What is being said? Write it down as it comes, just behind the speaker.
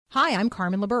Hi, I'm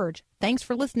Carmen LaBerge. Thanks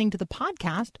for listening to the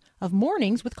podcast of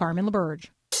Mornings with Carmen LaBerge.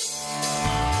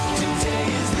 Today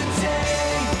is the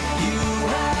day you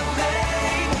have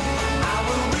made. I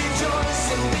will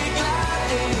rejoice and be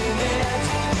glad in it.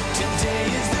 Today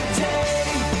is the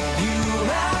day you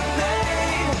have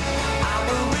made. I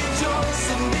will rejoice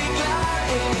and be glad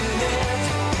in it.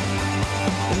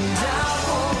 And I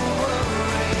won't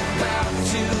worry about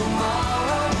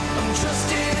tomorrow. I'm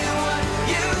trusting in what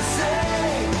you say.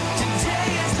 Today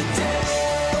is the day.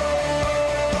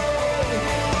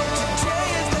 Today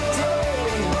is the day.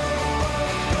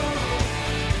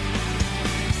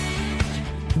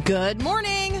 Good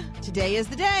morning. Today is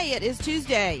the day. It is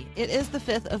Tuesday. It is the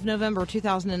 5th of November,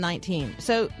 2019.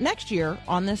 So next year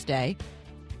on this day,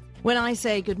 when I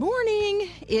say good morning,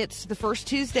 it's the first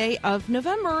Tuesday of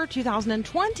November,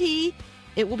 2020.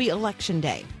 It will be election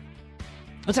day.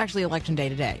 It's actually election day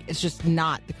today. It's just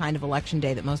not the kind of election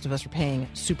day that most of us are paying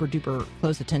super duper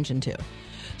close attention to.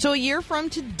 So a year from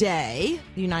today,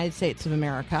 the United States of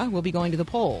America will be going to the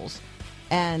polls,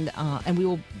 and we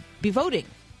will be voting.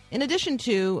 In addition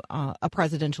to a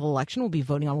presidential election, we'll be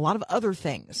voting on a lot of other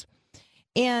things.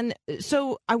 And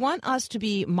so I want us to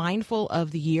be mindful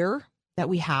of the year that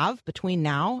we have between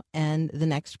now and the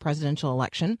next presidential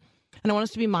election. And I want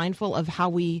us to be mindful of how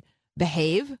we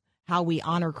behave, how we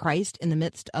honor Christ in the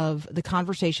midst of the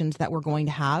conversations that we're going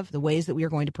to have, the ways that we are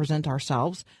going to present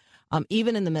ourselves,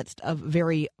 even in the midst of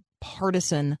very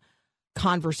partisan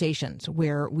conversations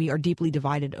where we are deeply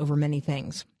divided over many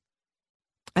things.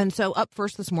 And so up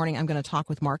first this morning, I'm going to talk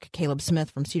with Mark Caleb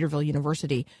Smith from Cedarville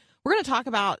University. We're going to talk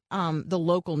about the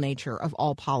local nature of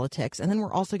all politics. And then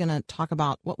we're also going to talk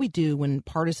about what we do when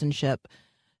partisanship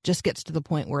just gets to the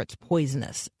point where it's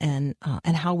poisonous, and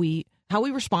how we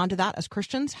respond to that as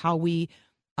Christians, how we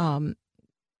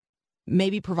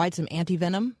maybe provide some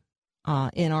anti-venom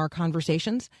in our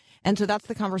conversations. And so that's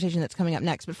the conversation that's coming up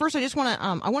next. But first, I just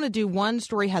want to do one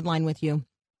story headline with you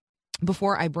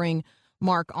before I bring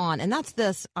Mark on, and that's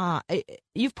this.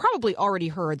 You've probably already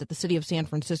heard that the city of San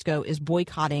Francisco is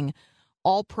boycotting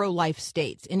all pro-life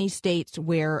states, any states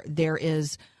where there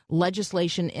is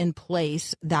legislation in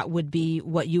place that would be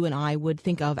what you and I would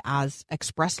think of as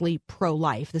expressly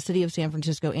pro-life. The city of San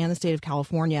Francisco and the state of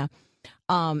California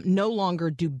no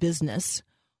longer do business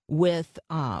with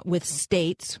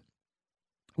states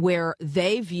where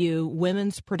they view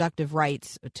women's productive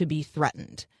rights to be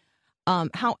threatened.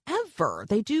 However,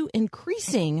 they do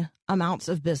increasing amounts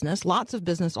of business, lots of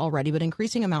business already, but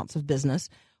increasing amounts of business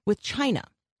with China.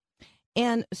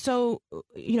 And so,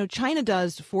 China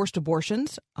does forced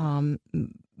abortions.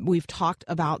 We've talked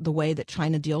about the way that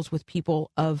China deals with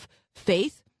people of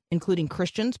faith, including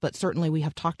Christians, but certainly we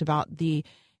have talked about the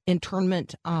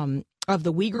internment of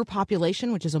the Uyghur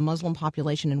population, which is a Muslim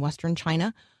population in Western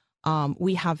China.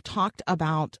 We have talked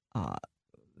about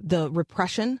the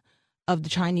repression of the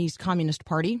Chinese Communist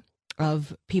Party,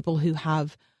 of people who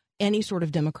have any sort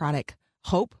of democratic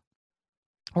hope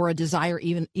or a desire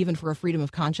even for a freedom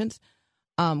of conscience.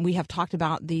 We have talked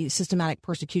about the systematic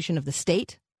persecution of the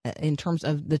state in terms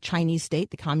of the Chinese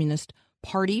state, the Communist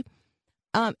Party.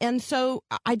 And so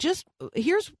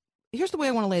here's the way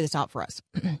I want to lay this out for us.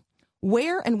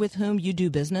 Where and with whom you do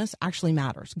business actually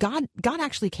matters. God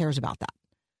actually cares about that.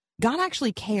 God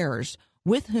actually cares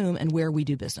with whom and where we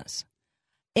do business.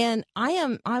 And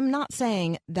I'm not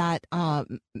saying that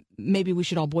maybe we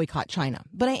should all boycott China,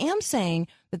 but I am saying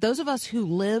that those of us who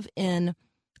live in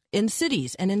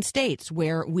cities and in states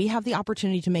where we have the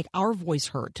opportunity to make our voice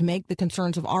heard, to make the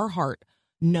concerns of our heart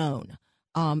known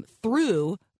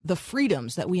through the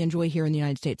freedoms that we enjoy here in the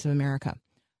United States of America,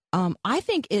 I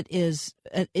think it is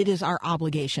our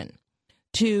obligation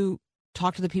to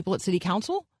talk to the people at City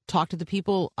Council, talk to the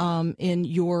people in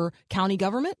your county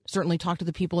government, certainly talk to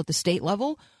the people at the state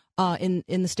level in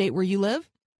the state where you live,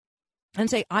 and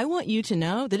say, I want you to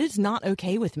know that it's not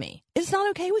okay with me. It's not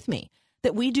okay with me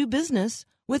that we do business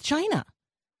with China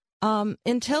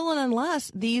until and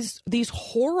unless these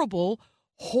horrible,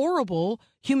 horrible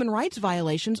human rights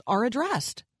violations are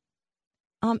addressed.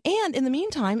 And in the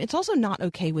meantime, it's also not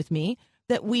okay with me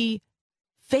that we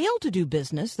fail to do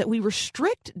business, that we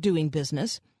restrict doing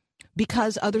business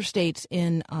because other states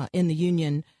in the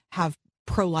union have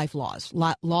pro-life laws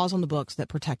on the books that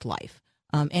protect life.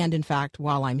 And in fact,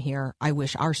 while I'm here, I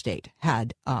wish our state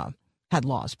had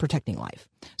laws protecting life.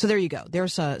 So there you go.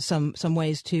 There's some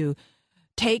ways to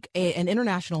take an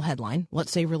international headline,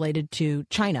 let's say related to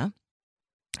China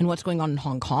and what's going on in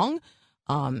Hong Kong,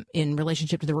 in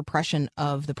relationship to the repression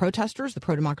of the protesters, the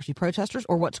pro-democracy protesters,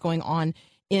 or what's going on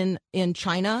in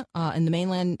China, in the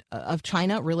mainland of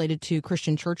China, related to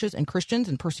Christian churches and Christians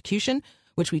and persecution,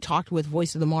 which we talked with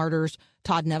Voice of the Martyrs,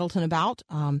 Todd Nettleton, about,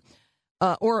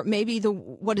 or maybe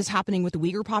what is happening with the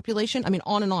Uyghur population. I mean,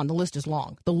 on and on. The list is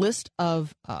long. The list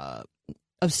of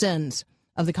sins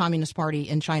of the Communist Party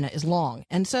in China is long.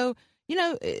 And so,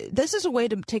 this is a way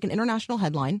to take an international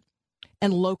headline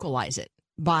and localize it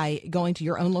by going to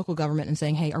your own local government and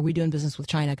saying, hey, are we doing business with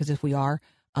China? Because if we are,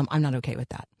 I'm not okay with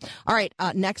that. All right.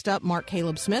 Next up, Mark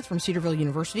Caleb Smith from Cedarville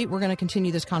University. We're going to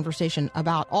continue this conversation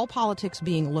about all politics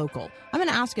being local. I'm going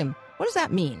to ask him, what does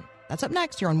that mean? That's up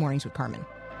next here on Mornings with Carmen.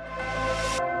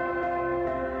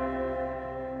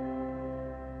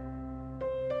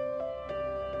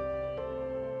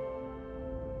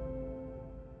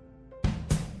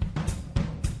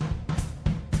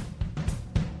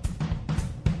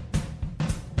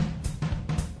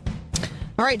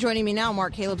 All right, joining me now,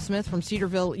 Mark Caleb Smith from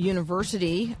Cedarville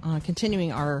University,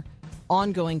 continuing our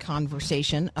ongoing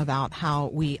conversation about how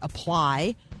we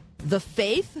apply the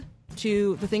faith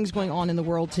to the things going on in the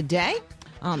world today.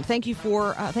 Thank you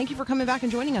for coming back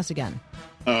and joining us again.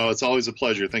 Oh, it's always a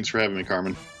pleasure. Thanks for having me,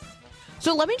 Carmen.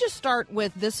 So let me just start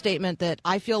with this statement that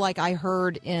I feel like I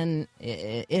heard in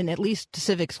at least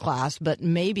civics class, but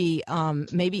maybe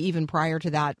even prior to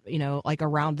that, like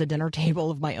around the dinner table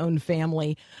of my own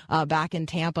family back in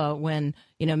Tampa when,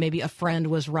 maybe a friend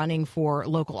was running for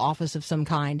local office of some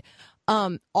kind.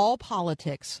 All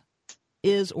politics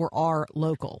is or are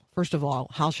local. First of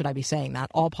all, how should I be saying that?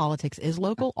 All politics is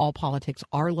local. All politics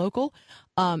are local.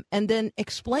 And then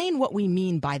explain what we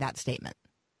mean by that statement.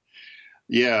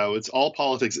 Yeah, it's all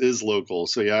politics is local.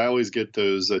 So yeah, I always get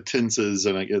those tenses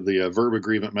and I get the verb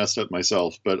agreement messed up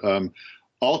myself. But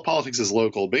all politics is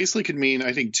local basically could mean,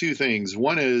 I think, two things.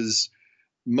 One is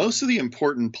most of the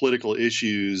important political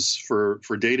issues for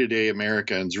day-to-day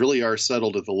Americans really are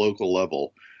settled at the local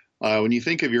level. When you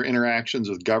think of your interactions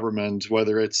with government,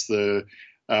 whether it's the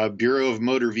Bureau of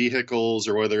Motor Vehicles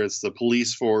or whether it's the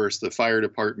police force, the fire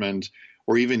department,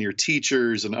 or even your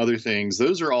teachers and other things,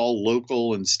 those are all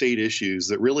local and state issues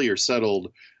that really are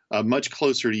settled much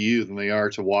closer to you than they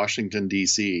are to Washington,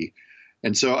 D.C.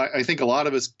 And so I think a lot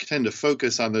of us tend to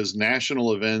focus on those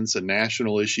national events and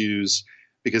national issues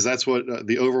because that's what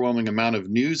the overwhelming amount of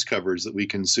news coverage that we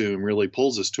consume really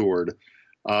pulls us toward.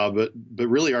 But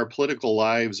really our political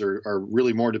lives are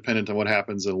really more dependent on what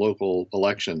happens in local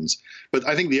elections. But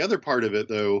I think the other part of it,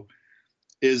 though,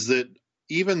 is that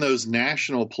even those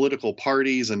national political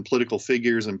parties and political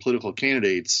figures and political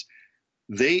candidates,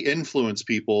 they influence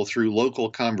people through local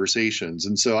conversations.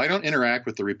 And so I don't interact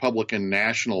with the Republican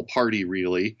National Party,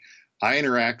 really. I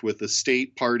interact with the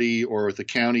state party or with the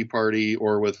county party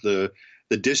or with the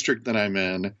district that I'm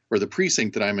in or the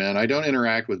precinct that I'm in. I don't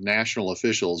interact with national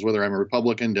officials, whether I'm a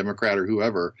Republican, Democrat, or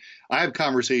whoever. I have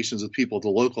conversations with people at the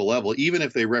local level, even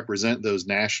if they represent those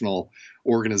national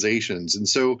organizations. And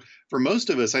so for most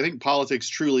of us, I think politics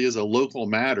truly is a local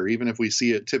matter, even if we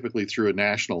see it typically through a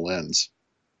national lens.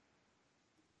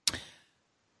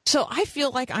 So I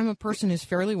feel like I'm a person who's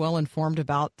fairly well informed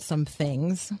about some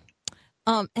things.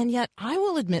 And yet I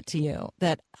will admit to you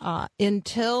that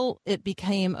until it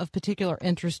became of particular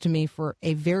interest to me for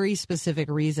a very specific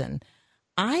reason,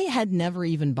 I had never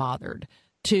even bothered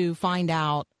to find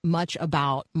out much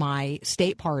about my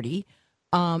state party,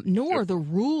 nor the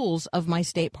rules of my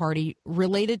state party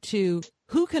related to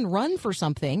who can run for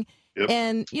something. Yep.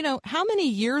 And, how many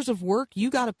years of work you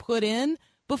got to put in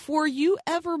before you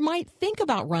ever might think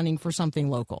about running for something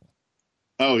local.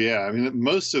 Oh, yeah. I mean,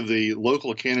 most of the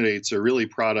local candidates are really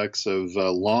products of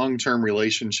long-term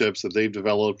relationships that they've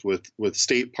developed with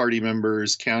state party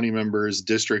members, county members,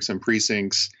 districts, and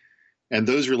precincts. And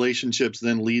those relationships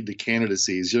then lead to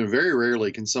candidacies. Very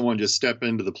rarely can someone just step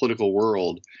into the political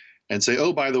world and say,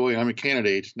 oh, by the way, I'm a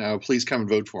candidate. Now, please come and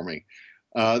vote for me.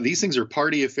 These things are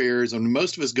party affairs, and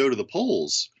most of us go to the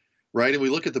polls, right? And we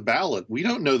look at the ballot. We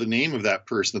don't know the name of that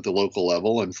person at the local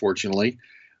level, unfortunately.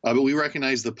 But we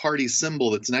recognize the party symbol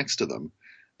that's next to them.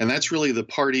 And that's really the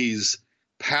party's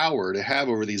power to have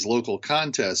over these local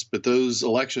contests. But those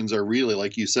elections are really,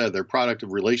 like you said, they're product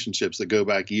of relationships that go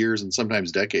back years and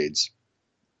sometimes decades.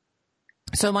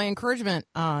 So my encouragement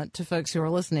to folks who are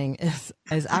listening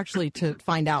is actually to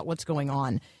find out what's going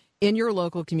on in your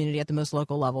local community at the most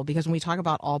local level. Because when we talk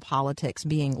about all politics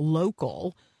being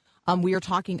local, we are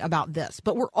talking about this.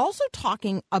 But we're also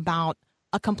talking about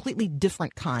a completely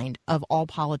different kind of all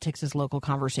politics is local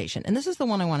conversation. And this is the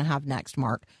one I want to have next,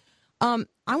 Mark. I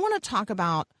want to talk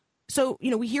about, so,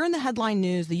 we hear in the headline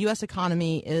news, the U.S.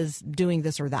 economy is doing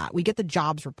this or that. We get the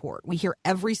jobs report. We hear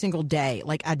every single day,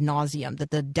 like ad nauseum,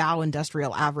 that the Dow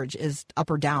Industrial Average is up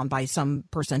or down by some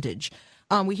percentage.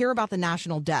 We hear about the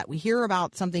national debt. We hear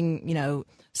about something,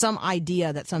 some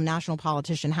idea that some national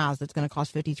politician has that's going to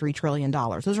cost $53 trillion.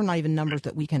 Those are not even numbers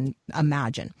that we can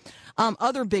imagine.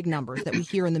 Other big numbers that we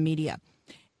hear in the media.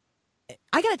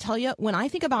 I got to tell you, when I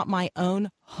think about my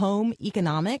own home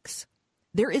economics,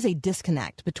 there is a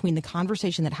disconnect between the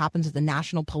conversation that happens at the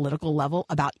national political level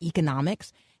about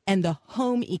economics and the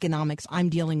home economics I'm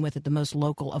dealing with at the most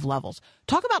local of levels.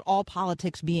 Talk about all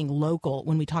politics being local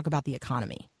when we talk about the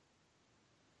economy.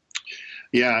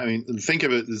 Yeah, I mean, think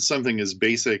of it as something as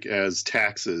basic as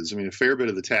taxes. I mean, a fair bit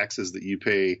of the taxes that you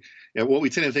pay, what we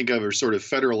tend to think of are sort of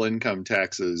federal income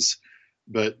taxes,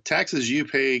 but taxes you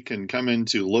pay can come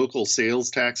into local sales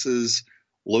taxes,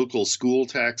 local school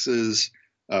taxes,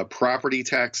 property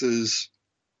taxes.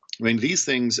 I mean, these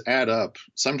things add up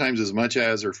sometimes as much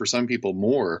as, or for some people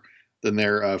more than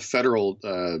their federal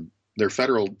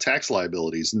tax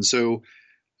liabilities. And so,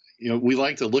 we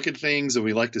like to look at things and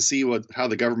we like to see how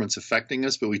the government's affecting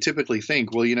us, but we typically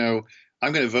think, well,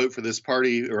 I'm going to vote for this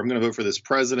party, or I'm going to vote for this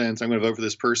president, I'm going to vote for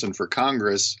this person for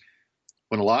Congress,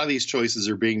 when a lot of these choices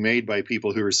are being made by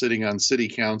people who are sitting on city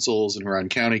councils and who are on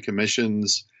county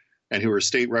commissions and who are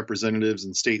state representatives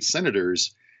and state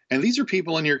senators. And these are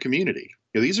people in your community.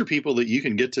 These are people that you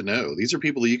can get to know. These are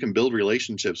people that you can build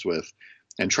relationships with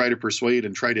and try to persuade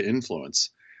and try to influence.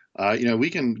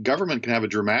 Government can have a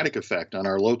dramatic effect on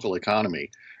our local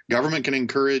economy. Government can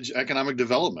encourage economic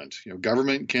development.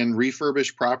 Government can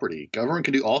refurbish property. Government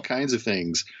can do all kinds of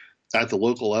things at the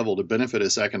local level to benefit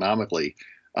us economically.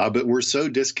 But we're so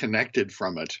disconnected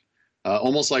from it,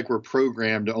 almost like we're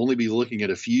programmed to only be looking at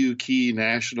a few key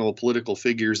national political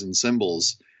figures and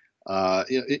symbols.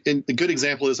 And a good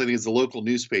example of this, I think, is the local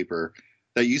newspaper.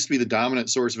 That used to be the dominant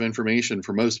source of information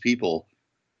for most people,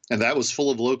 and that was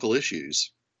full of local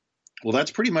issues. Well,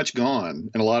 that's pretty much gone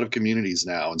in a lot of communities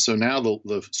now. And so now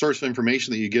the source of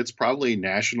information that you get is probably a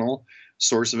national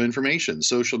source of information,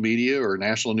 social media or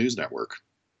national news network.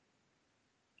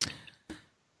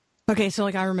 Okay, so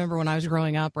I remember when I was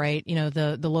growing up, right,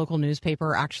 the local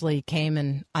newspaper actually came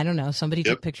and, I don't know, somebody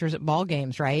took pictures at ball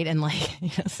games, right? And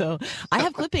so I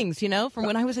have clippings, from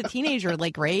when I was a teenager,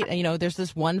 right? There's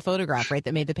this one photograph, right,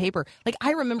 that made the paper.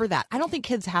 I remember that. I don't think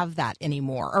kids have that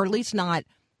anymore, or at least not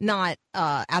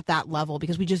at that level,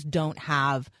 because we just don't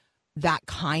have that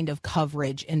kind of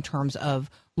coverage in terms of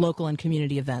local and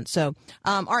community events. So,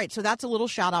 all right. So that's a little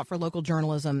shout out for local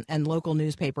journalism and local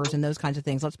newspapers and those kinds of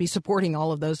things. Let's be supporting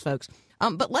all of those folks.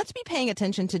 But let's be paying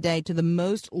attention today to the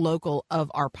most local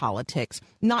of our politics,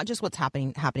 not just what's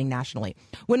happening nationally.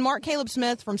 When Mark Caleb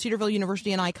Smith from Cedarville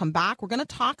University and I come back, we're going to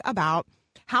talk about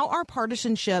how our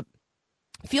partisanship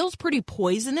feels pretty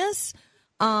poisonous.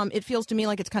 It feels to me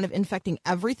like it's kind of infecting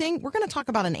everything. We're going to talk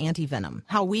about an anti-venom,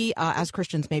 how we as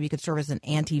Christians maybe could serve as an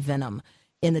anti-venom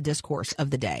in the discourse of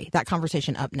the day. That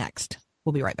conversation up next.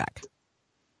 We'll be right back.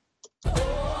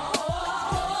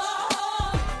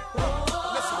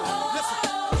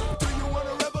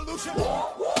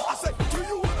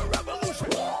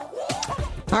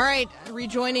 All right,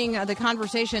 rejoining the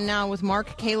conversation now with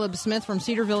Mark Caleb Smith from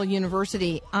Cedarville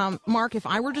University. Mark, if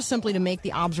I were just simply to make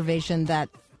the observation that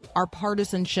our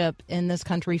partisanship in this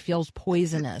country feels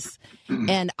poisonous,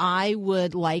 and I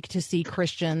would like to see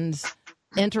Christians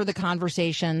enter the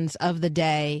conversations of the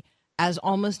day as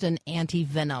almost an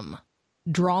anti-venom.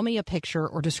 Draw me a picture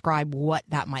or describe what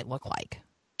that might look like.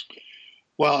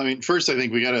 Well, I mean, first, I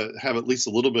think we got to have at least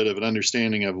a little bit of an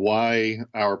understanding of why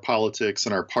our politics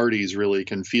and our parties really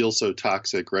can feel so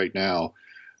toxic right now.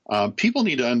 People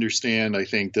need to understand, I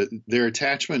think, that their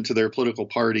attachment to their political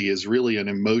party is really an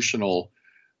emotional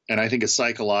and I think a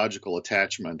psychological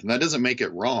attachment. And that doesn't make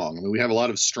it wrong. I mean, we have a lot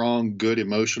of strong, good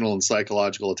emotional and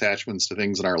psychological attachments to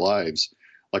things in our lives,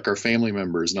 like our family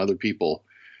members and other people.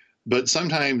 But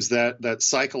sometimes that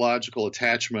psychological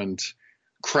attachment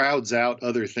crowds out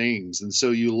other things. And so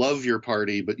you love your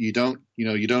party, but you don't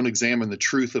examine the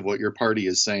truth of what your party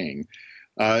is saying.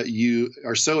 You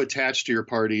are so attached to your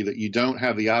party that you don't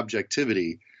have the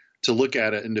objectivity to look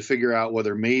at it and to figure out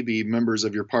whether maybe members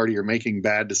of your party are making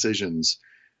bad decisions.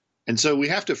 And so we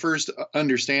have to first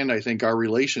understand, I think, our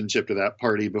relationship to that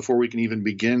party before we can even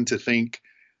begin to think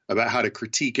about how to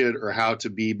critique it or how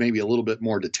to be maybe a little bit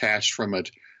more detached from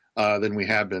it than we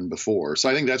have been before. So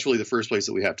I think that's really the first place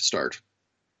that we have to start.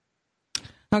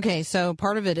 Okay, so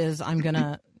part of it is I'm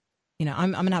gonna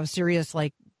have a serious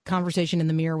conversation in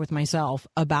the mirror with myself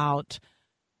about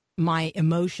my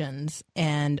emotions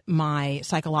and my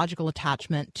psychological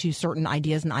attachment to certain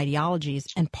ideas and ideologies,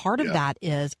 and part of that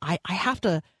is I have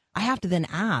to then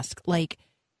ask,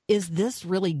 is this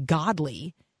really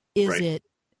godly?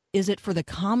 Is it for the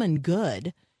common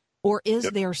good, or is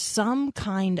there some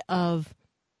kind of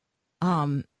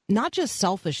not just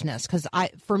selfishness, because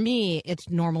for me, it's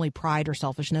normally pride or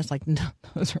selfishness. Like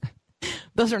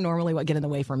those are normally what get in the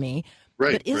way for me.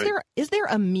 Right. But is there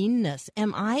a meanness?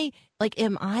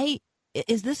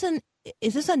 Is this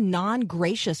a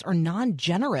non-gracious or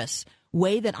non-generous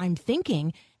way that I'm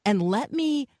thinking? And let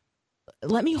me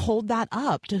hold that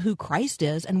up to who Christ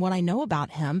is and what I know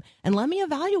about him, and let me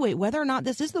evaluate whether or not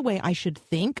this is the way I should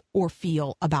think or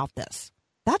feel about this.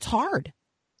 That's hard.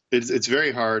 It's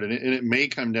very hard, and it may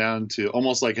come down to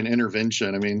almost like an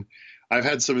intervention. I mean, I've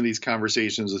had some of these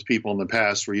conversations with people in the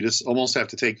past where you just almost have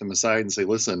to take them aside and say,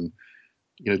 listen,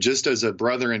 just as a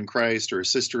brother in Christ or a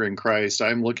sister in Christ,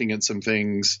 I'm looking at some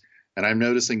things and I'm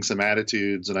noticing some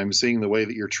attitudes and I'm seeing the way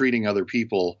that you're treating other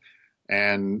people.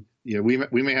 And, we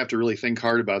may have to really think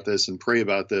hard about this and pray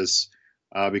about this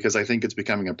because I think it's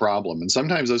becoming a problem. And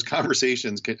sometimes those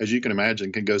conversations, as you can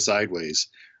imagine, can go sideways.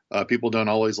 People don't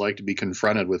always like to be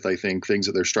confronted with, I think, things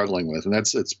that they're struggling with. And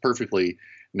it's perfectly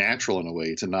natural in a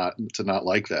way to not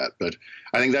like that. But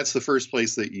I think that's the first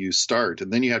place that you start.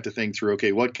 And then you have to think through,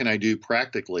 okay, what can I do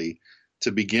practically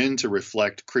to begin to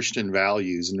reflect Christian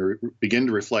values and begin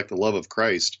to reflect the love of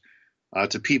Christ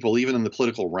to people, even in the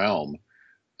political realm.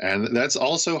 And that's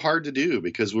also hard to do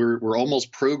because we're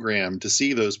almost programmed to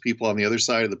see those people on the other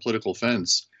side of the political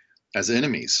fence as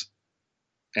enemies.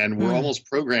 And we're almost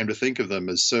programmed to think of them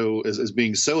as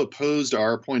being so opposed to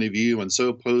our point of view and so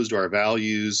opposed to our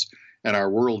values and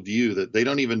our worldview that they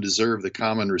don't even deserve the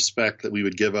common respect that we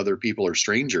would give other people or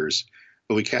strangers,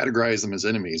 but we categorize them as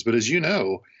enemies. But as you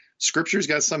know, Scripture's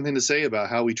got something to say about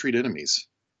how we treat enemies.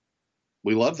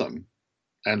 We love them.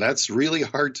 And that's really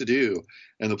hard to do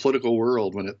in the political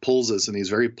world when it pulls us in these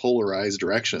very polarized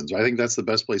directions. I think that's the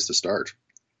best place to start.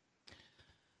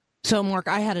 So, Mark,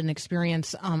 I had an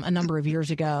experience a number of years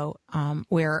ago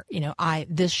where,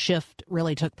 this shift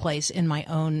really took place in my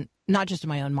own, not just in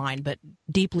my own mind, but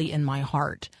deeply in my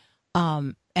heart.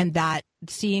 And that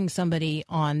seeing somebody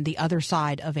on the other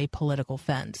side of a political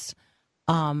fence,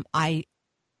 the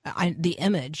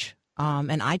image,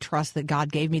 and I trust that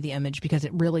God gave me the image because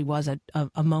it really was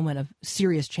a moment of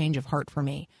serious change of heart for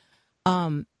me.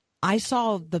 I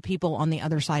saw the people on the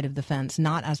other side of the fence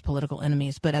not as political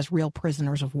enemies, but as real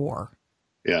prisoners of war.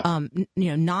 Yeah.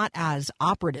 Not as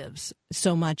operatives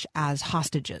so much as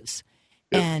hostages,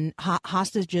 and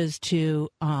hostages to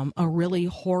a really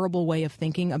horrible way of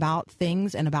thinking about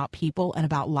things and about people and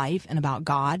about life and about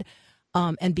God,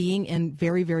 and being in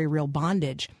very, very real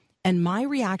bondage. And my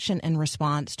reaction and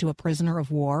response to a prisoner of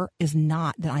war is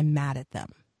not that I'm mad at them.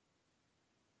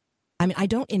 I mean, I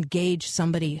don't engage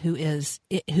somebody who is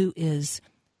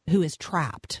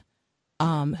trapped,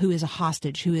 who is a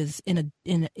hostage, who is in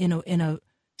a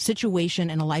situation,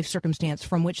 in a life circumstance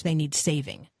from which they need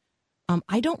saving.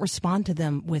 I don't respond to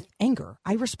them with anger.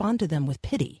 I respond to them with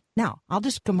pity. Now, I'll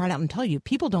just come right out and tell you,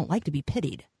 people don't like to be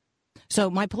pitied.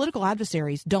 So my political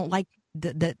adversaries don't like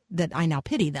that I now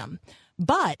pity them.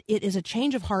 But it is a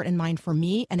change of heart and mind for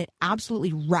me, and it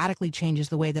absolutely radically changes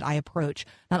the way that I approach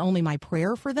not only my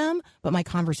prayer for them, but my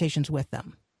conversations with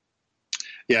them.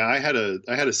 Yeah, I had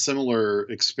a similar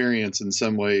experience in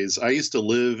some ways. I used to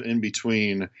live in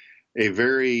between a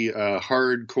very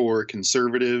hardcore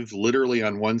conservative, literally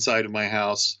on one side of my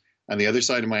house. On the other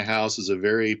side of my house is a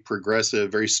very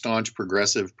progressive, very staunch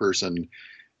progressive person.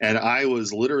 And I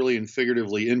was literally and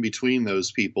figuratively in between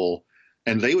those people.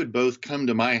 And they would both come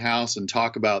to my house and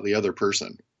talk about the other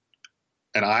person.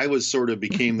 And I was sort of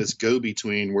became this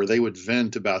go-between where they would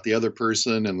vent about the other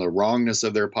person and the wrongness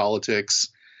of their politics.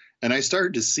 And I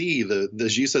started to see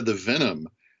as you said, the venom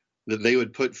that they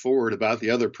would put forward about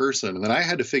the other person. And then I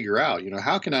had to figure out,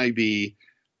 how can I be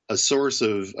a source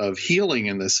of healing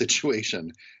in this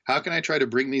situation? How can I try to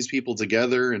bring these people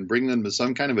together and bring them to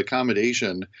some kind of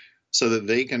accommodation so that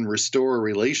they can restore a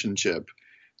relationship?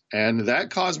 And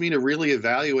that caused me to really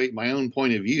evaluate my own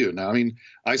point of view. Now, I mean,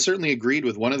 I certainly agreed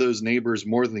with one of those neighbors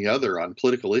more than the other on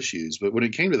political issues. But when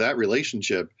it came to that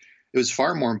relationship, it was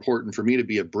far more important for me to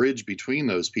be a bridge between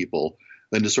those people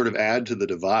than to sort of add to the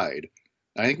divide.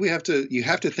 I think you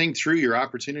have to think through your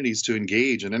opportunities to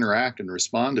engage and interact and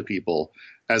respond to people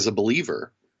as a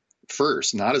believer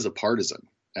first, not as a partisan.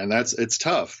 And it's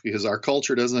tough because our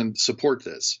culture doesn't support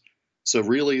this. So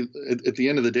really, at the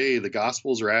end of the day, the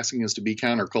Gospels are asking us to be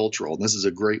countercultural, and this is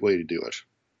a great way to do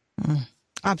it.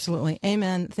 Absolutely.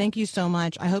 Amen. Thank you so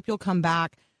much. I hope you'll come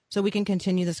back so we can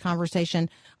continue this conversation.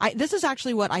 This is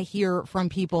actually what I hear from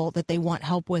people that they want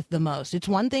help with the most. It's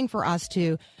one thing for us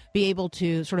to be able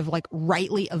to sort of like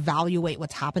rightly evaluate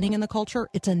what's happening in the culture.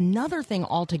 It's another thing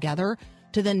altogether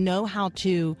to then know how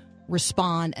to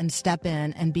respond and step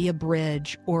in and be a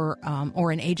bridge or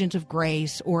an agent of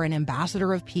grace or an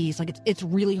ambassador of peace. Like it's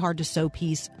really hard to sow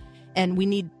peace, and we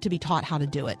need to be taught how to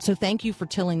do it. So thank you for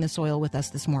tilling the soil with us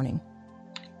this morning.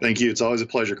 Thank you. It's always a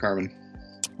pleasure, Carmen.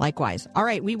 Likewise. All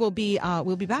right, we'll be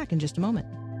back in just a moment.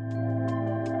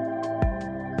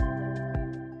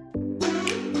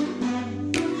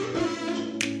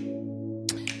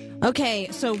 Okay,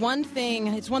 so it's one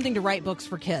thing to write books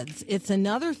for kids. It's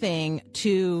another thing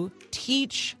to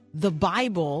teach the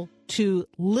Bible to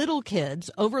little kids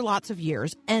over lots of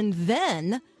years and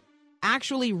then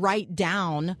actually write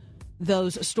down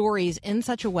those stories in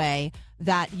such a way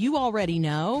that you already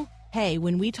know, hey,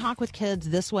 when we talk with kids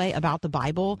this way about the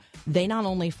Bible, they not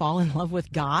only fall in love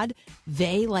with God,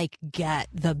 they get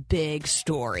the big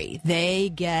story. They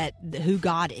get who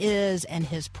God is and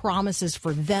his promises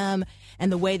for them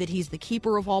and the way that he's the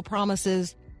keeper of all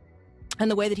promises and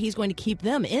the way that he's going to keep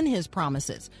them in his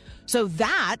promises. So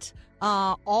that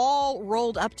all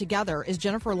rolled up together is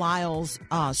Jennifer Lyle's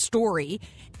story.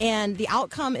 And the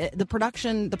outcome, the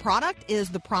product is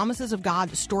the Promises of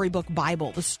God Storybook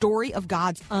Bible, the story of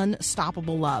God's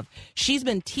unstoppable love. She's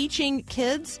been teaching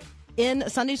kids in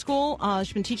Sunday school.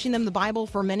 She's been teaching them the Bible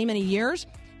for many, many years.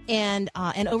 And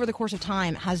over the course of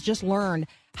time has just learned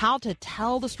how to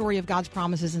tell the story of God's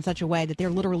promises in such a way that they're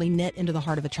literally knit into the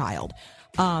heart of a child.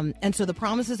 And so the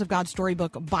Promises of God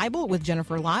Storybook Bible with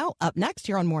Jennifer Lyle up next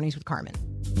here on Mornings with Carmen.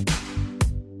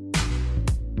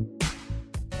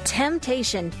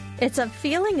 Temptation. It's a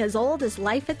feeling as old as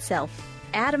life itself.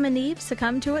 Adam and Eve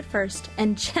succumbed to it first,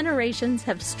 and generations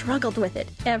have struggled with it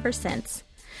ever since.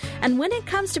 And when it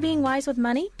comes to being wise with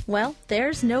money, well,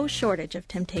 there's no shortage of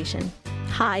temptation.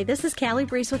 Hi, this is Callie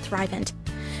Breeze with Thrivent,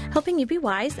 helping you be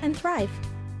wise and thrive.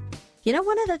 You know,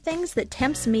 one of the things that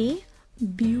tempts me?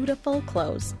 Beautiful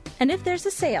clothes. And if there's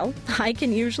a sale, I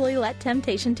can usually let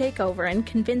temptation take over and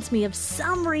convince me of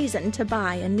some reason to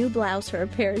buy a new blouse or a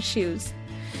pair of shoes.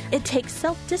 It takes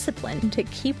self-discipline to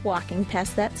keep walking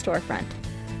past that storefront.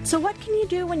 So what can you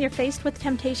do when you're faced with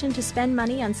temptation to spend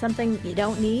money on something you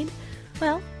don't need?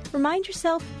 Well, remind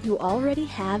yourself you already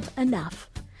have enough.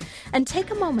 And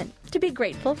take a moment to be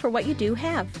grateful for what you do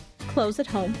have. Clothes at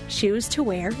home, shoes to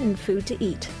wear, and food to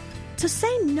eat. So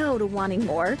say no to wanting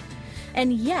more,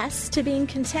 and yes to being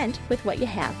content with what you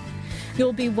have.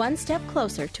 You'll be one step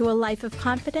closer to a life of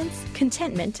confidence,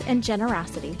 contentment, and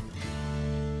generosity.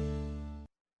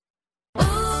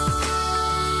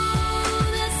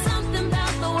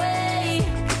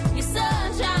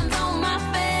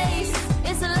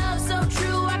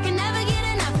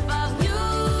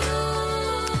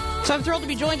 So I'm thrilled to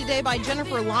be joined today by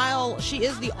Jennifer Lyle. She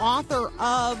is the author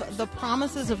of the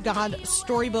Promises of God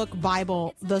Storybook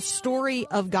Bible, the story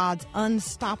of God's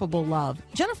unstoppable love.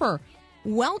 Jennifer,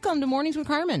 welcome to Mornings with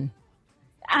Carmen.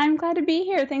 I'm glad to be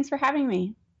here. Thanks for having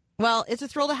me. Well, it's a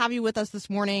thrill to have you with us this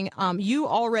morning. You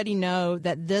already know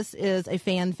that this is a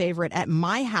fan favorite at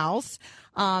my house.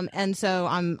 And so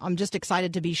I'm just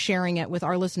excited to be sharing it with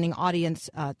our listening audience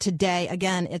today.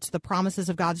 Again, it's the Promises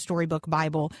of God Storybook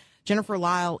Bible. Jennifer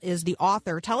Lyle is the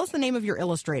author. Tell us the name of your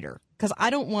illustrator, because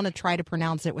I don't want to try to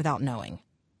pronounce it without knowing.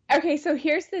 Okay, so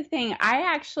here's the thing. I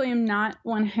actually am not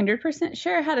 100%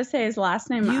 sure how to say his last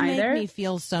name You either. make me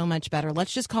feel so much better.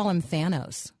 Let's just call him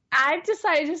Thanos. I've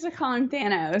decided just to call him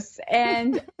Thanos.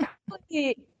 And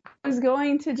actually, I was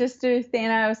going to just do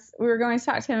Thanos. We were going to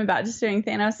talk to him about just doing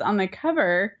Thanos on the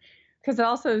cover, because it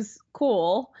also is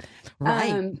cool.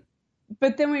 Right.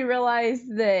 But then we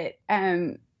realized that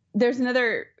there's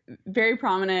another very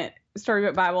prominent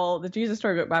storybook Bible, the Jesus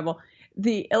Storybook Bible.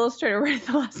 The illustrator right at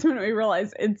the last minute, we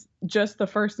realized it's just the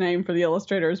first name for the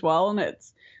illustrator as well. And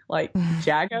it's like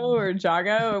Jago or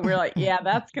Jago. And we're like, yeah,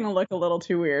 that's going to look a little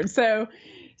too weird. So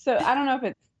I don't know if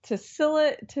it's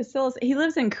Tacilis. He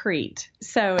lives in Crete.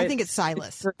 So I think it's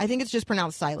Silas. I think it's just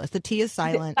pronounced Silas. The T is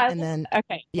silent. And then,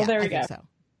 okay. Yeah, Well, there we I go. think so.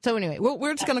 So anyway,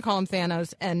 we're just going to call him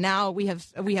Thanos, and now we have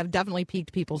definitely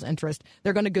piqued people's interest.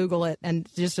 They're going to Google it, and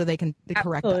just so they can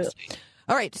correct us.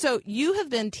 All right, so you have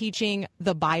been teaching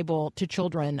the Bible to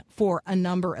children for a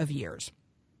number of years.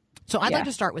 So I'd like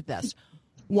to start with this.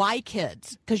 Why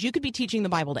kids? Because you could be teaching the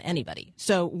Bible to anybody.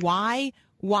 So why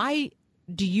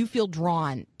do you feel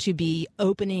drawn to be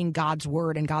opening God's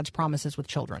Word and God's promises with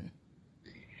children?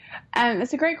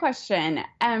 It's a great question.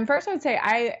 First, I would say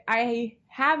I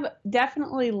have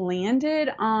definitely landed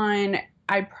on,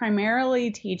 I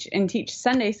primarily teach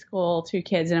Sunday school to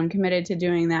kids, and I'm committed to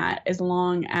doing that as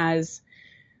long as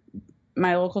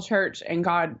my local church and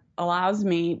God allows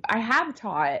me. I have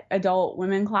taught adult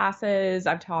women classes.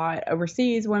 I've taught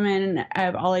overseas women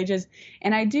of all ages,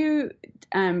 and I do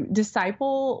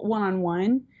disciple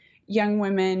one-on-one young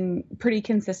women pretty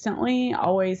consistently,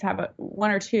 always have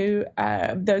one or two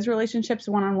of those relationships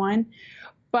one-on-one.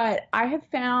 But I have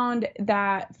found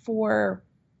that for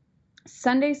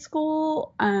Sunday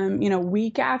school,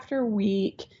 week after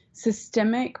week,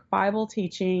 systemic Bible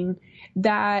teaching,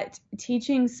 that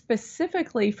teaching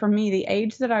specifically for me, the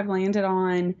age that I've landed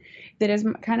on, that is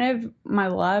kind of my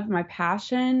love, my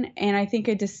passion, and I think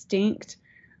a distinct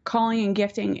calling and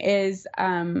gifting is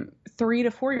 3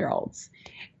 to 4 year olds.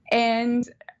 And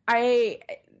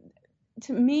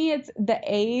to me, it's the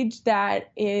age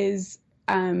that is,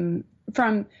 from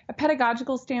a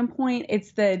pedagogical standpoint,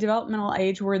 it's the developmental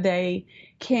age where they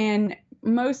can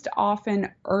most often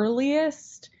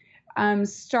earliest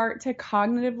start to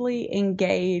cognitively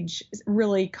engage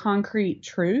really concrete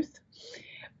truth.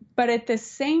 But at the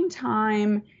same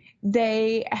time,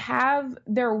 they have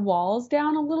their walls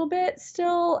down a little bit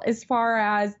still, as far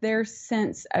as their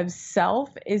sense of self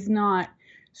is not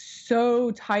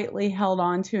so tightly held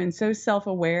onto and so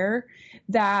self-aware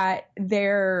that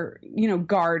they're,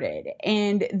 guarded,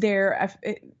 and they're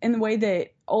in the way that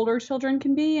older children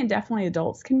can be and definitely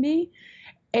adults can be.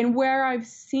 And where I've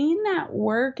seen that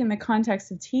work in the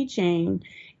context of teaching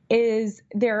is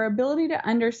their ability to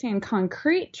understand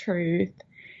concrete truth,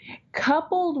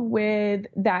 coupled with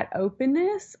that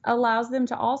openness, allows them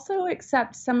to also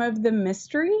accept some of the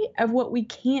mystery of what we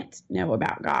can't know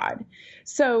about God.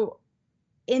 So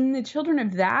in the children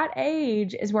of that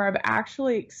age is where I've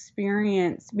actually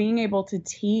experienced being able to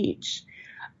teach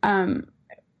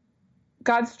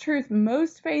God's truth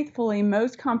most faithfully,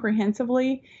 most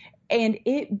comprehensively, and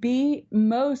it be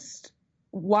most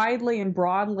widely and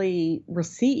broadly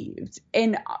received,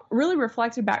 and really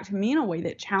reflected back to me in a way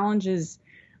that challenges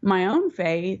my own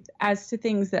faith as to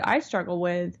things that I struggle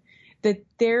with, that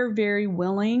they're very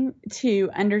willing to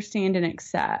understand and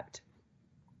accept.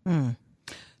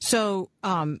 So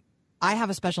I have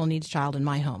a special needs child in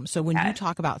my home. So when you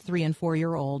talk about 3 and 4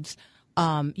 year olds,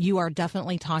 you are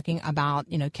definitely talking about,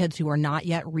 kids who are not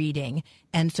yet reading.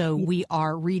 And so we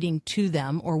are reading to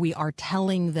them, or we are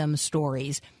telling them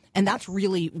stories. And that's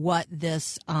really what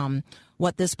this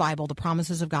Bible, the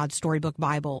Promises of God Storybook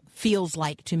Bible, feels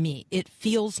like to me. It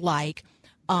feels like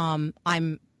I'm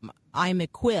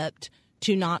equipped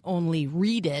to not only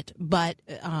read it, but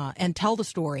and tell the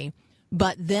story,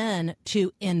 but then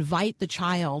to invite the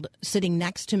child sitting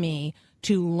next to me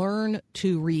to learn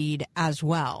to read as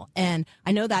well. And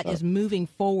I know that is moving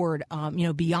forward,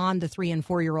 beyond the 3 and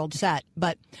 4 year old set.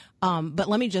 But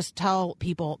let me just tell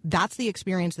people that's the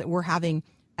experience that we're having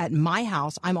at my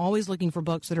house. I'm always looking for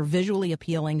books that are visually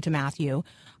appealing to Matthew,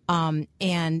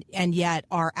 and yet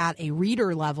are at a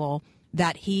reader level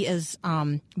that he is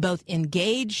both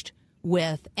engaged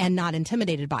with and not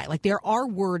intimidated by. Like, there are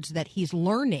words that he's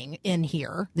learning in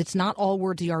here. That's not all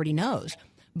words he already knows,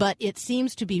 but it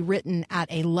seems to be written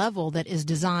at a level that is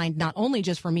designed not only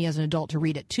just for me as an adult to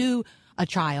read it to a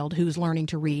child who's learning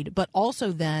to read, but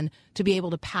also then to be able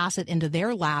to pass it into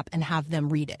their lap and have them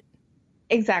read it.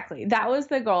 Exactly. That was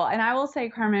the goal. And I will say,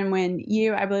 Carmen, when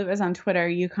I believe it was on Twitter,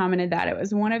 you commented that it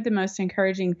was one of the most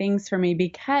encouraging things for me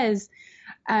because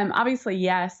obviously,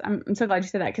 yes, I'm so glad you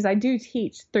said that, because I do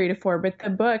teach 3 to 4, but the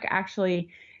book actually,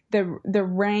 the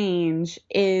range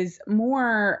is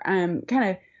more kind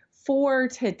of 4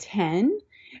 to 10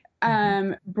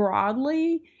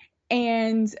 broadly.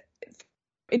 And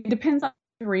it depends on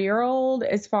the 3-year-old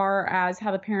as far as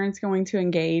how the parent's going to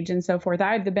engage and so forth.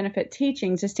 I have the benefit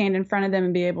teaching to stand in front of them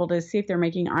and be able to see if they're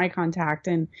making eye contact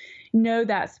and know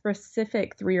that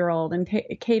specific 3-year-old and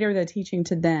cater the teaching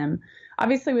to them.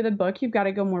 Obviously, with a book, you've got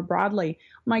to go more broadly.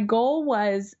 My goal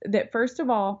was that, first of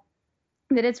all,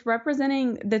 that it's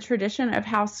representing the tradition of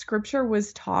how Scripture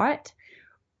was taught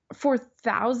for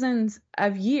thousands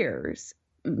of years.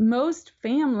 Most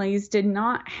families did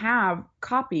not have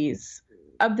copies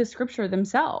of the Scripture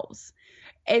themselves.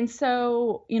 And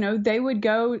so, they would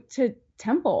go to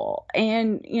temple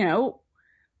and,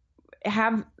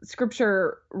 have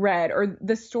Scripture read, or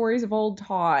the stories of old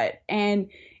taught. And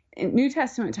in New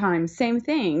Testament times, same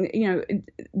thing.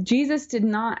 Jesus did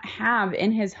not have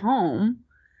in his home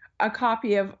a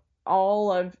copy of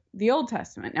all of the Old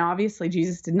Testament. Now, obviously,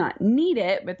 Jesus did not need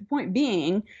it, but the point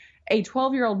being, a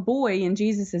 12-year-old boy in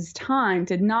Jesus's time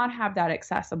did not have that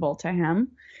accessible to him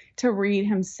to read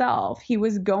himself. He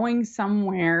was going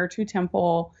somewhere to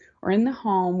temple or in the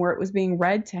home where it was being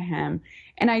read to him.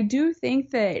 And I do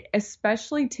think that,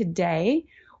 especially today,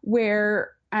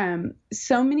 where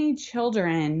so many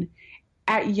children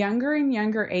at younger and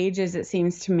younger ages, it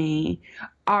seems to me,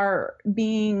 are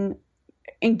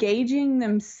engaging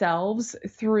themselves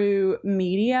through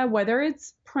media, whether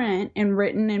it's print and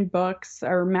written in books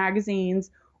or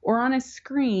magazines, or on a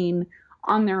screen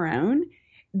on their own.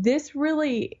 This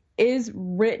really is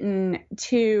written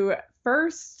to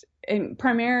first and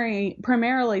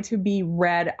primarily to be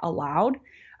read aloud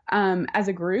as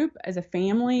a group, as a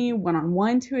family,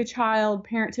 one-on-one to a child,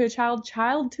 parent to a child,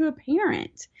 child to a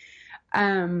parent.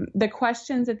 The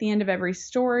questions at the end of every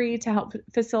story to help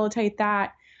facilitate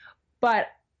that. But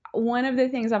one of the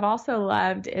things I've also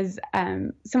loved is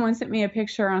someone sent me a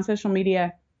picture on social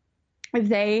media.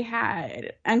 They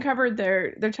had uncovered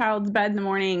their child's bed in the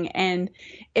morning, and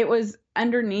it was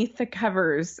underneath the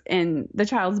covers in the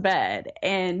child's bed.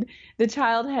 And the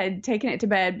child had taken it to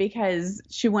bed because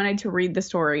she wanted to read the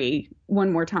story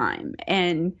one more time.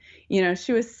 And,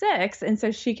 she was 6, and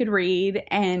so she could read.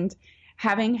 And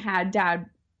having had Dad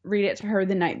read it to her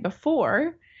the night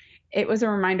before, it was a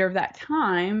reminder of that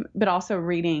time, but also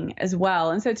reading as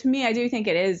well. And so to me, I do think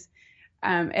it is,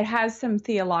 it has some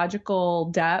theological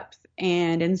depth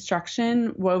and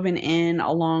instruction woven in,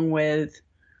 along with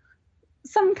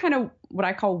some kind of what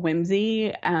I call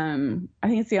whimsy. I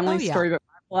think it's the only storybook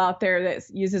Bible out there that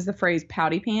uses the phrase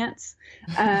pouty pants.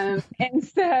 And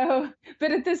so,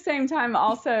 but at the same time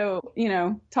also,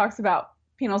 talks about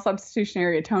penal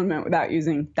substitutionary atonement without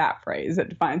using that phrase. It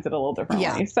defines it a little differently.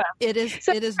 Yeah, so it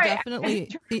is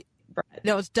definitely,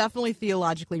 it's definitely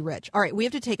theologically rich. All right, we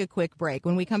have to take a quick break.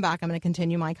 When we come back, I'm going to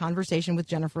continue my conversation with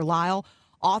Jennifer Lisle,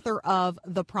 author of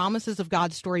The Promises of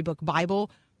God's Storybook Bible,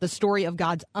 the story of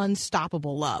God's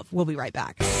unstoppable love. We'll be right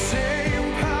back.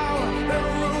 Same power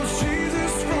that rose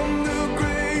Jesus from the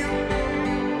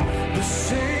grave. The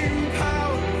same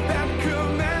power that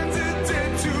commanded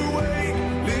dead to wake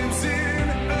lives in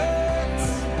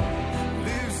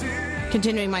us.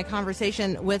 Continuing my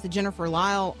conversation with Jennifer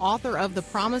Lisle, author of The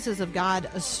Promises of God,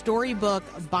 a Storybook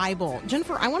Bible.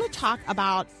 Jennifer, I want to talk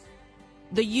about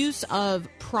the use of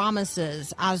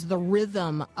promises as the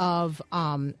rhythm of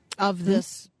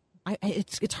this.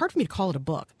 It's hard for me to call it a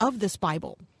book, of this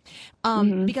Bible,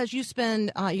 because you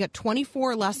got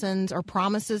 24 lessons or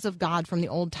promises of God from the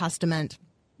Old Testament,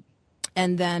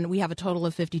 and then we have a total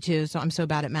of 52. So I'm so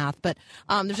bad at math, but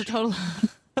there's a total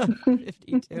of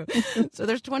 52. So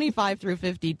there's 25 through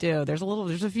 52.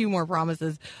 There's a few more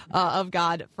promises of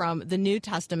God from the New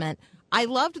Testament. I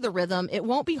loved the rhythm. It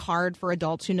won't be hard for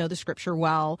adults who know the scripture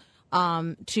well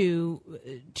to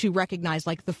recognize,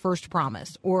 like, the first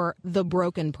promise or the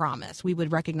broken promise. We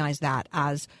would recognize that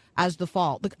as the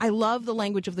fall. Look, I love the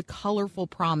language of the colorful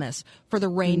promise for the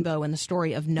rainbow in the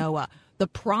story of Noah. The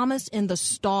promise in the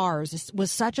stars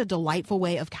was such a delightful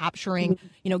way of capturing,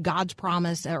 God's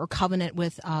promise or covenant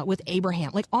with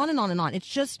Abraham. Like, on and on and on.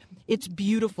 It's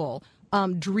beautiful.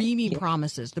 Dreamy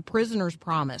promises. The prisoner's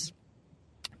promise.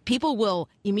 People will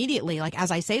immediately, like, as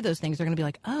I say those things, they're going to be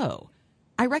like, oh,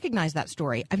 I recognize that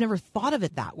story. I've never thought of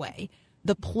it that way.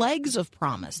 The plagues of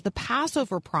promise, the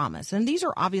Passover promise, and these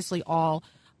are obviously all,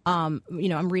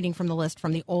 I'm reading from the list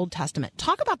from the Old Testament.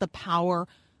 Talk about the power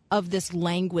of this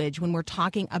language when we're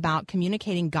talking about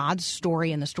communicating God's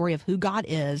story and the story of who God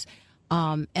is,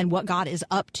 and what God is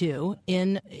up to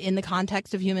in the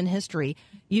context of human history,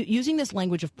 using this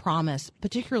language of promise,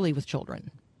 particularly with children.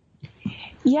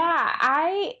 Yeah,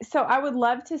 I would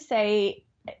love to say,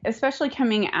 especially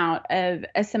coming out of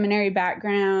a seminary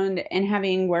background and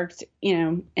having worked,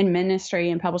 in ministry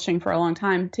and publishing for a long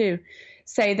time too,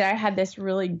 say that I had this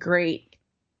really great,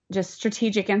 just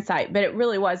strategic insight, but it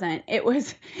really wasn't. It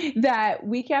was that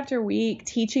week after week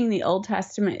teaching the Old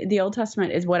Testament. The Old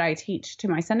Testament is what I teach to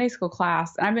my Sunday school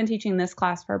class. And I've been teaching this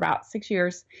class for about 6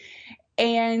 years.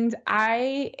 And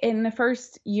in the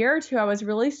first year or two, I was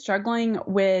really struggling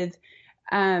with,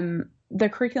 the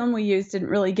curriculum we used didn't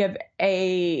really give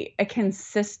a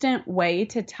consistent way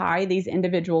to tie these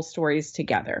individual stories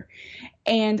together.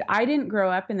 And I didn't grow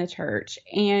up in the church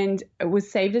and was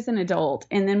saved as an adult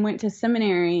and then went to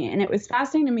seminary. And it was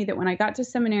fascinating to me that when I got to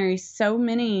seminary, so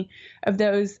many of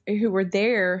those who were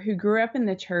there, who grew up in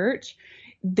the church,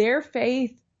 their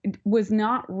faith was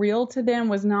not real to them,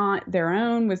 was not their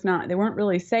own, they weren't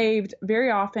really saved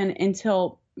very often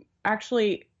until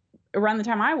actually around the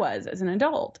time I was as an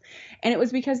adult. And it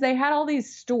was because they had all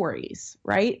these stories,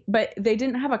 right? But they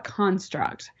didn't have a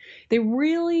construct. They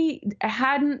really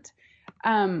hadn't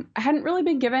really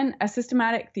been given a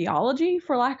systematic theology,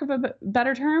 for lack of a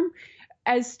better term,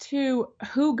 as to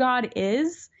who God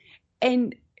is.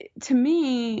 And to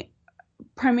me,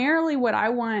 primarily what I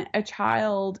want a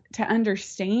child to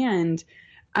understand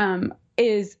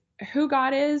is who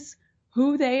God is,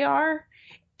 who they are,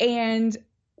 and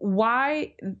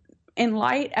why, in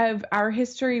light of our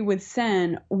history with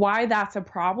sin, why that's a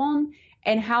problem,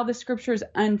 and how the scriptures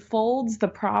unfolds the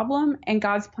problem and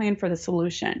God's plan for the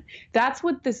solution. That's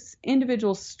what this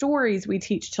individual stories we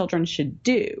teach children should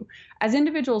do. As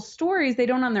individual stories, they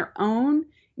don't on their own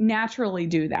naturally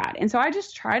do that. And so I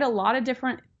just tried a lot of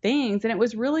different things, and it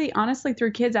was really honestly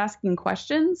through kids asking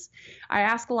questions. I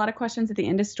ask a lot of questions at the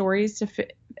end of stories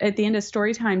at the end of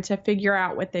story time to figure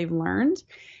out what they've learned.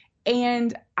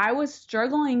 And I was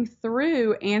struggling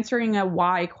through answering a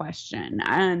why question.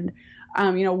 And,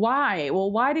 why?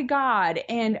 Well, why did God?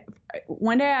 And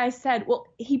one day I said, well,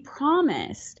 he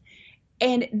promised.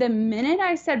 And the minute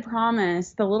I said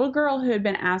promise, the little girl who had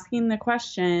been asking the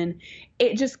question,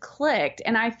 it just clicked.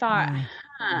 And I thought,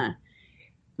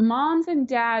 moms and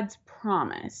dads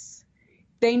promise.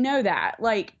 They know that.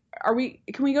 Like,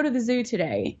 can we go to the zoo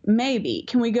today? Maybe.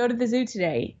 Can we go to the zoo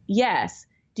today? Yes.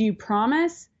 Do you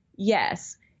promise?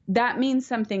 Yes. That means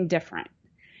something different.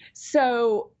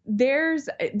 So there's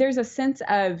a sense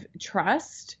of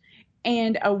trust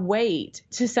and a weight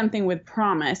to something with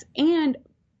promise. And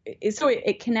so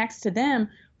it connects to them,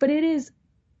 but it is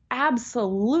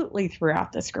absolutely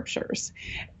throughout the scriptures.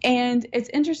 And it's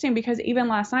interesting because even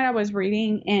last night I was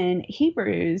reading in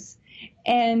Hebrews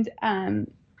and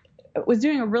was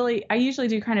doing I usually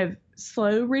do kind of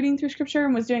slow reading through scripture,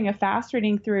 and was doing a fast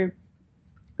reading through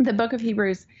the book of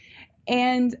Hebrews.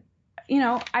 And,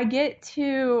 I get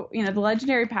to, the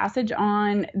legendary passage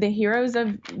on the heroes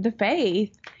of the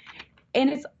faith, and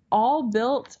it's all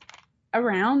built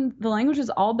around, the language is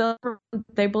all built around,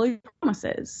 they believe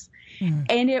promises.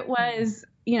 And it was,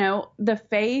 the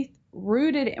faith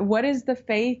rooted. What is the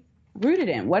faith rooted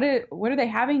in? What are we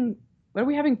having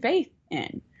faith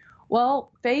in?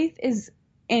 Well, faith is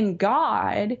in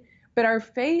God, but our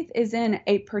faith is in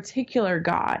a particular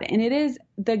God, and it is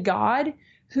the God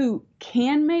who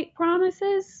can make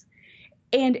promises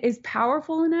and is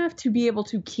powerful enough to be able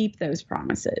to keep those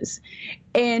promises.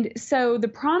 And so the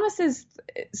promises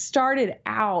started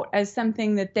out as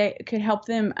something that they could help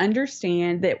them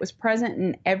understand that was present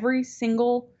in every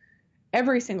single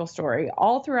story,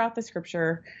 all throughout the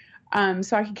scripture.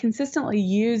 So I could consistently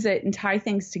use it and tie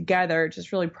things together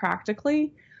just really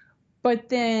practically. But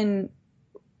then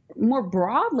more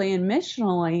broadly and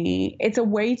missionally, it's a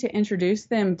way to introduce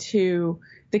them to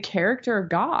the character of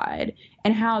God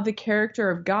and how the character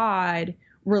of God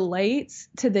relates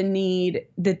to the need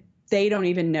that they don't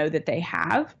even know that they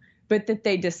have, but that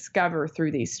they discover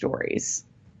through these stories.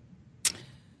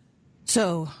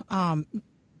 So,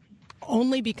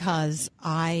 only because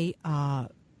I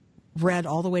read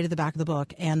all the way to the back of the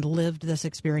book and lived this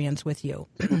experience with you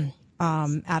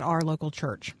at our local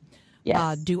church,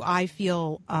 Yes. do I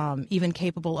feel even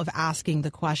capable of asking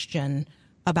the question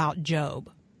about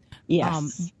Job?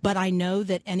 Yes. But I know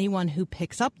that anyone who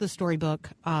picks up the storybook,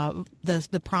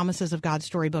 the Promises of God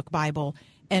Storybook Bible,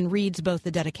 and reads both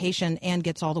the dedication and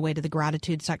gets all the way to the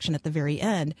gratitude section at the very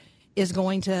end is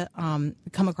going to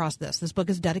come across this. This book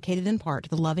is dedicated in part to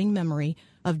the loving memory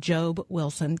of Job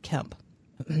Wilson Kemp.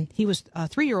 He was a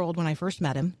 3-year-old when I first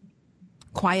met him,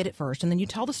 quiet at first, and then you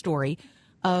tell the story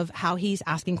of how he's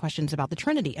asking questions about the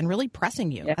Trinity and really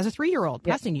pressing you as a 3-year-old,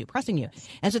 pressing you.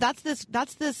 And so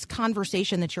that's this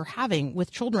conversation that you're having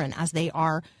with children as they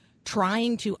are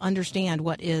trying to understand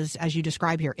what is, as you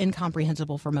describe here,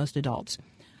 incomprehensible for most adults.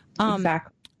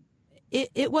 Exactly.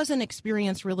 It was an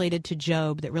experience related to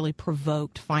Job that really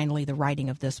provoked finally the writing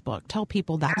of this book. Tell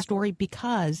people that story,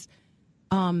 because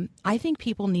I think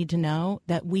people need to know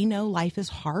that we know life is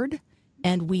hard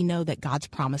and we know that God's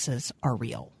promises are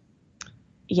real.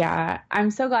 Yeah,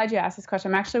 I'm so glad you asked this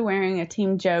question. I'm actually wearing a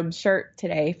Team Job shirt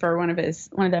today for one of the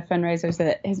fundraisers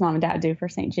that his mom and dad do for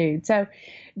St. Jude. So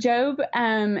Job,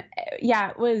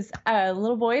 was a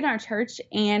little boy in our church,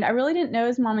 and I really didn't know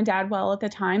his mom and dad well at the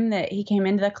time that he came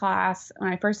into the class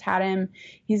when I first had him.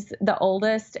 He's the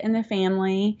oldest in the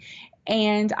family.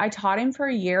 And I taught him for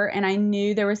a year, and I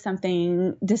knew there was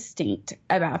something distinct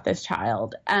about this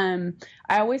child. I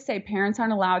always say parents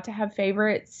aren't allowed to have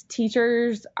favorites.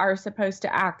 Teachers are supposed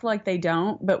to act like they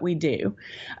don't, but we do.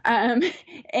 Job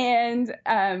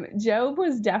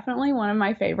was definitely one of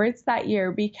my favorites that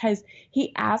year because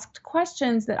he asked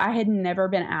questions that I had never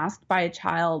been asked by a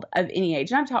child of any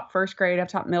age. And I've taught first grade, I've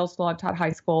taught middle school, I've taught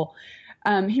high school.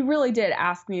 He really did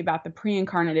ask me about the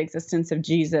pre-incarnate existence of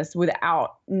Jesus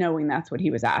without knowing that's what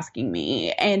he was asking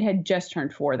me, and had just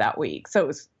turned 4 that week. So it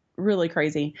was really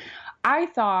crazy. I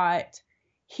thought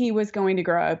he was going to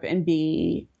grow up and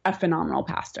be a phenomenal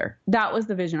pastor. That was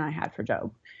the vision I had for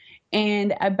Job.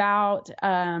 And about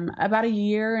a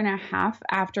year and a half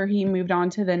after he moved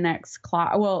on to the next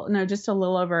class, just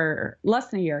less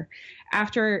than a year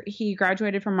after he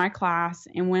graduated from my class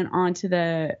and went on to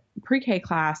the pre-K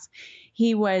class,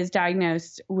 he was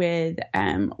diagnosed with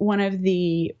one of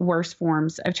the worst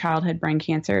forms of childhood brain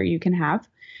cancer you can have,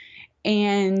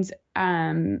 and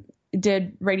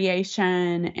did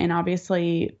radiation, and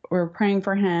obviously we're praying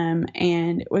for him,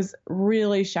 and it was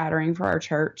really shattering for our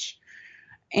church.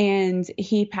 And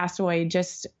he passed away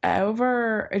just a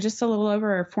little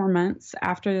over 4 months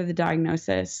after the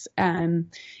diagnosis,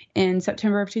 in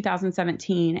September of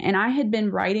 2017. And I had been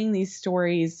writing these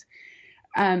stories.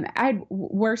 I'd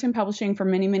worked in publishing for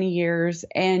many, many years.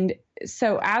 And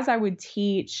so as I would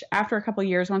teach, after a couple of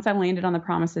years, once I landed on the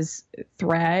promises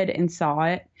thread and saw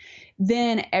it,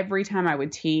 then every time I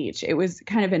would teach, it was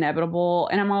kind of inevitable.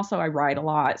 And I write a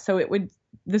lot. So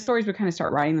the stories would kind of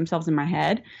start writing themselves in my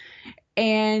head.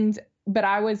 But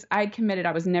I'd committed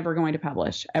I was never going to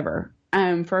publish ever,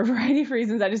 for a variety of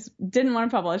reasons. I just didn't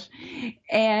want to publish.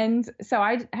 And so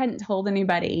I hadn't told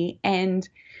anybody.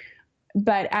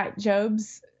 But at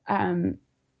Job's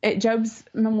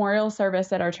memorial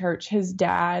service at our church, his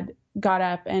dad got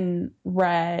up and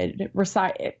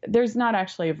recite. There's not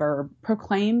actually a verb.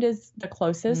 Proclaimed is the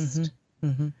closest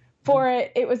for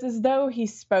it. It was as though he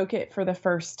spoke it for the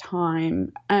first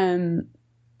time.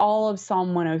 All of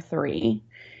Psalm 103,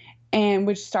 and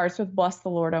which starts with "Bless the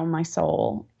Lord, O my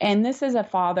soul." And this is a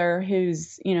father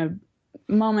who's,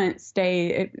 moments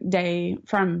day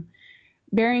from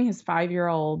burying his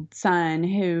 5-year-old son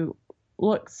who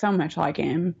looked so much like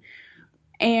him.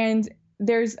 And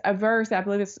there's a verse, I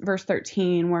believe it's verse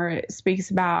 13, where it speaks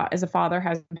about as a father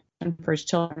has compassion for his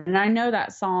children. And I know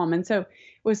that psalm. And so it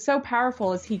was so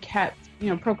powerful as he kept,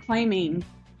 proclaiming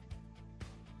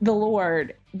the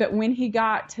Lord. But when he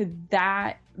got to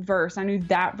that verse, I knew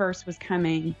that verse was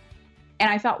coming. And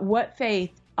I thought, what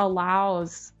faith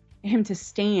allows him to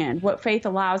stand? What faith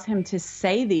allows him to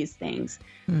say these things?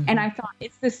 Mm-hmm. And I thought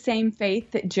it's the same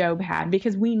faith that Job had,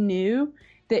 because we knew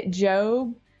that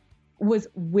Job was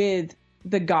with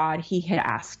the God he had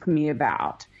asked me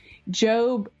about.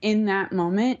 Job in that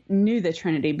moment knew the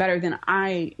Trinity better than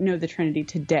I know the Trinity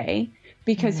today,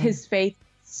 because his faith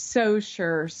so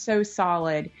sure, so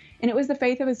solid. And it was the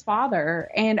faith of his father.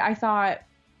 And I thought,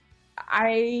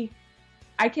 I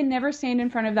can never stand in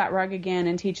front of that rug again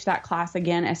and teach that class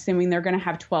again, assuming they're going to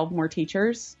have 12 more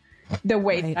teachers the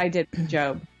way that I did with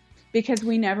Job, because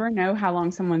we never know how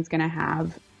long someone's going to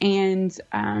have. And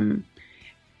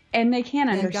they can't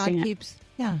understand.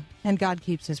 And God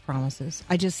keeps his promises.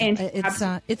 It's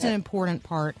an important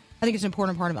part. I think it's an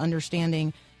important part of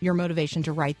understanding your motivation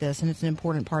to write this, and it's an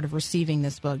important part of receiving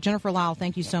this book. Jennifer Lyle,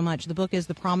 thank you so much. The book is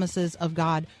The Promises of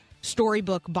God,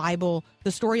 Storybook Bible,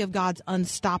 the story of God's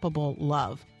unstoppable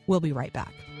love. We'll be right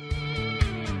back.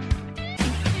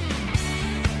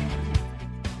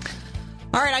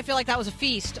 All right, I feel like that was a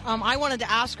feast. I wanted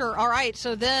to ask her, all right,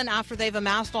 so then after they've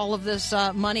amassed all of this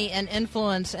money and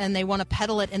influence and they want to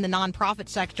peddle it in the nonprofit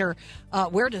sector,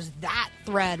 where do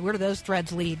those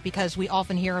threads lead? Because we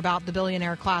often hear about the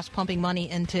billionaire class pumping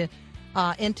money into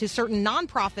certain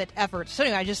nonprofit efforts. So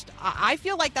anyway, I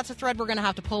feel like that's a thread we're going to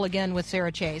have to pull again with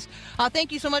Sarah Chase.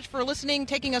 Thank you so much for listening,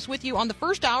 taking us with you on the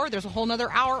first hour. There's a whole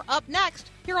nother hour up next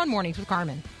here on Mornings with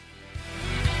Carmen.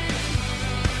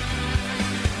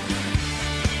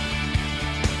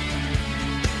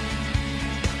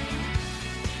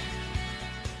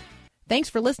 Thanks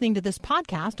for listening to this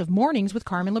podcast of Mornings with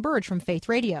Carmen LaBerge from Faith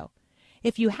Radio.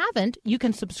 If you haven't, you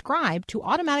can subscribe to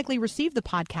automatically receive the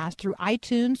podcast through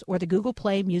iTunes or the Google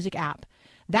Play Music app.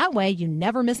 That way you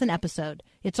never miss an episode.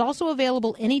 It's also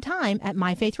available anytime at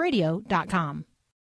myfaithradio.com.